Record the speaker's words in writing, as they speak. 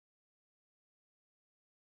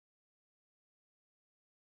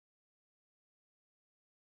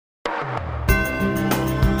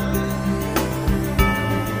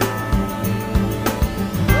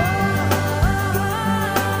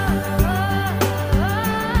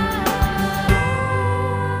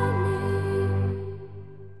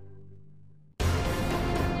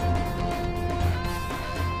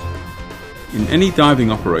any diving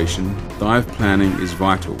operation, dive planning is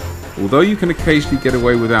vital. Although you can occasionally get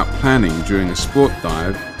away without planning during a sport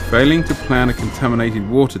dive, failing to plan a contaminated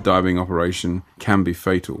water diving operation can be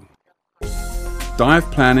fatal. Dive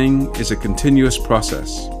planning is a continuous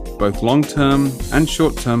process. Both long-term and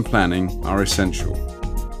short-term planning are essential.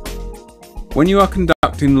 When you are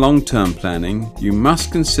conducting long-term planning, you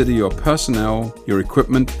must consider your personnel, your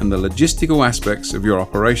equipment, and the logistical aspects of your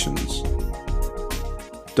operations.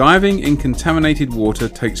 Diving in contaminated water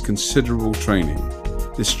takes considerable training.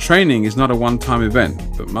 This training is not a one-time event,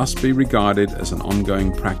 but must be regarded as an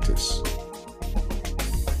ongoing practice.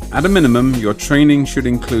 At a minimum, your training should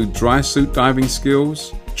include dry suit diving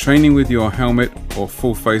skills, training with your helmet or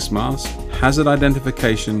full face mask, hazard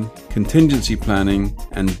identification, contingency planning,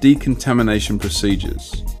 and decontamination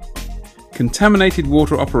procedures. Contaminated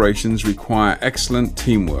water operations require excellent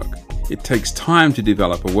teamwork. It takes time to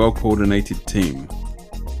develop a well-coordinated team.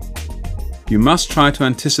 You must try to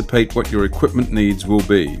anticipate what your equipment needs will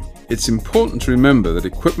be. It's important to remember that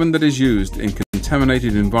equipment that is used in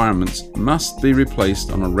contaminated environments must be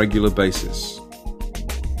replaced on a regular basis.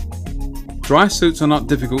 Dry suits are not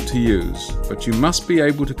difficult to use, but you must be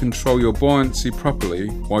able to control your buoyancy properly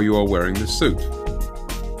while you are wearing the suit.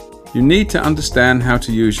 You need to understand how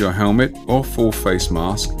to use your helmet or full face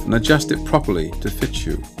mask and adjust it properly to fit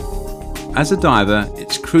you. As a diver,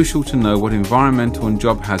 it's crucial to know what environmental and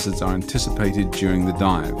job hazards are anticipated during the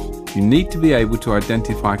dive. You need to be able to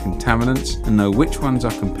identify contaminants and know which ones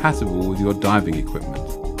are compatible with your diving equipment.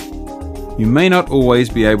 You may not always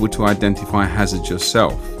be able to identify hazards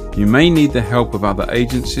yourself. You may need the help of other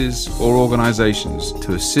agencies or organizations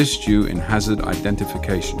to assist you in hazard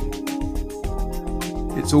identification.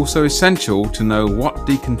 It's also essential to know what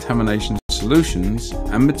decontamination solutions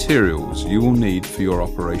and materials you will need for your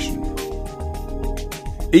operation.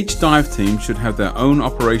 Each dive team should have their own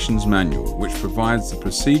operations manual, which provides the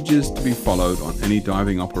procedures to be followed on any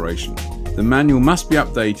diving operation. The manual must be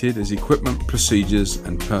updated as equipment, procedures,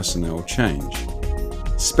 and personnel change.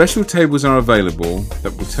 Special tables are available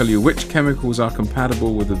that will tell you which chemicals are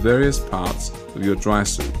compatible with the various parts of your dry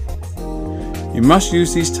suit. You must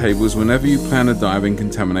use these tables whenever you plan a dive in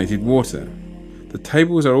contaminated water. The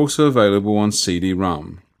tables are also available on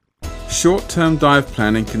CD-ROM. Short-term dive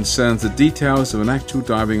planning concerns the details of an actual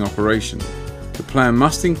diving operation. The plan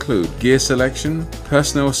must include gear selection,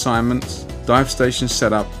 personnel assignments, dive station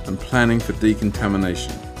setup, and planning for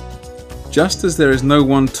decontamination. Just as there is no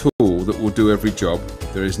one tool that will do every job,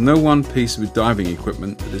 there is no one piece of diving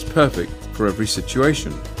equipment that is perfect for every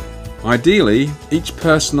situation. Ideally, each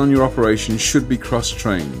person on your operation should be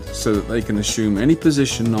cross-trained so that they can assume any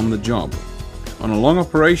position on the job. On a long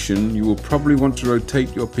operation, you will probably want to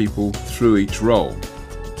rotate your people through each role.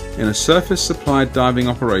 In a surface-supplied diving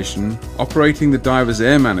operation, operating the diver's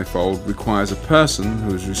air manifold requires a person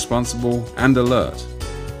who is responsible and alert.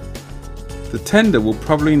 The tender will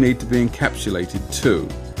probably need to be encapsulated too,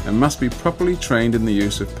 and must be properly trained in the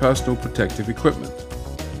use of personal protective equipment.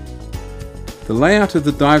 The layout of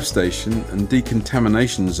the dive station and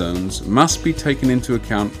decontamination zones must be taken into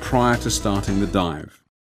account prior to starting the dive.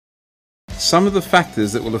 Some of the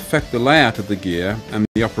factors that will affect the layout of the gear and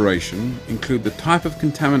the operation include the type of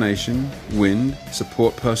contamination, wind,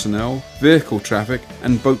 support personnel, vehicle traffic,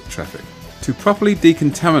 and boat traffic. To properly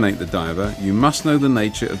decontaminate the diver, you must know the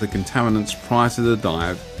nature of the contaminants prior to the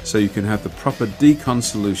dive so you can have the proper decon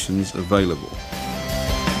solutions available.